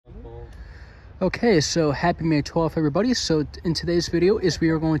Okay, so happy May 12th, everybody. So in today's video we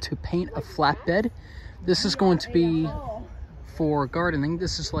are going to paint a flatbed. This is going to be for gardening.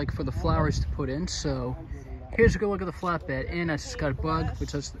 This is like for the flowers to put in. So here's a good look at the flatbed, and I just got a bug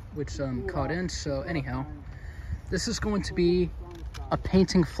which caught in. So anyhow, this is going to be a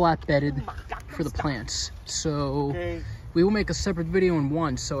painting flatbedded for the plants. So we will make a separate video in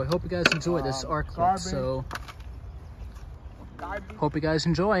one. So I hope you guys enjoy this art clip. So hope you guys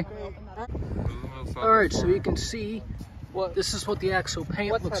enjoy. Alright, so you can see this is what the actual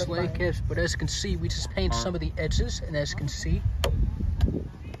paint looks like, but as you can see, we just paint some of the edges, and as you can see,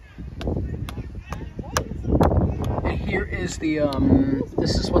 and here is the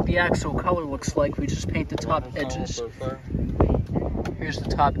this is what the actual color looks like. We just paint the top edges. Here's the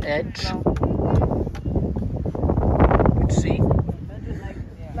top edge. You can see,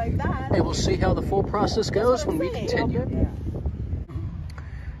 and we'll see how the full process goes when we continue.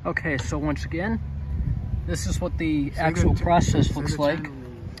 Okay, so once again, this is what the actual process looks like.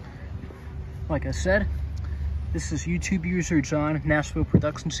 Like I said, this is YouTube user John, Nashville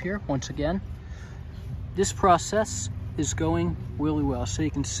Productions here, once again. This process is going really well. So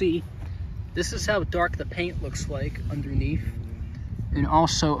you can see, this is how dark the paint looks like underneath. And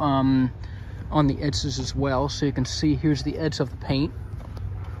also on the edges as well. So you can see, here's the edge of the paint.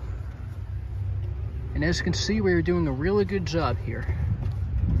 And as you can see, we're doing a really good job here.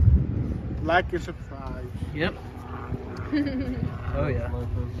 Like and subscribe. Yep. Oh yeah.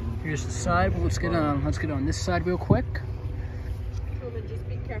 Here's the side. Well, let's get on this side real quick. Truman, just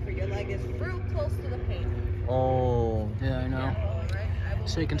be careful. Your leg is real close to the paint. Oh. Yeah, I know.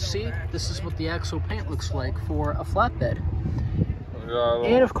 So you can see, this is what the actual paint looks like for a flatbed.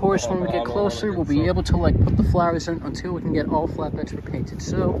 And of course, when we get closer, we'll be able to put the flowers in until we can get all flatbeds repainted.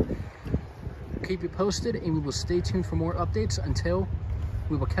 So keep you posted, and we will stay tuned for more updates until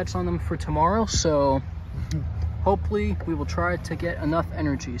we will catch on them for tomorrow. So hopefully we will try to get enough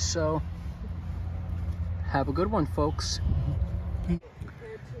energy. So have a good one, folks.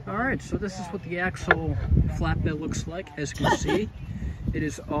 All right, so this is what the actual flatbed looks like. As you can see, it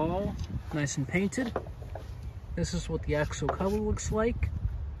is all nice and painted. This is what the actual color looks like.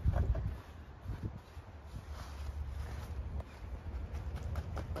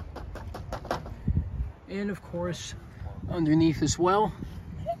 And of course, underneath as well.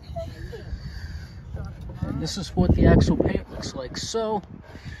 And this is what the actual paint looks like. So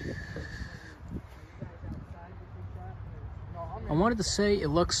I wanted to say it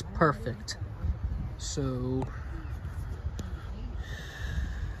looks perfect. So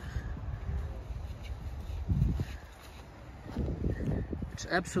it's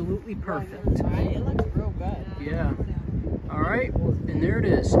absolutely perfect. Right? It looks real good. Yeah. All right. And there it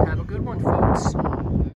is. Have a good one, folks.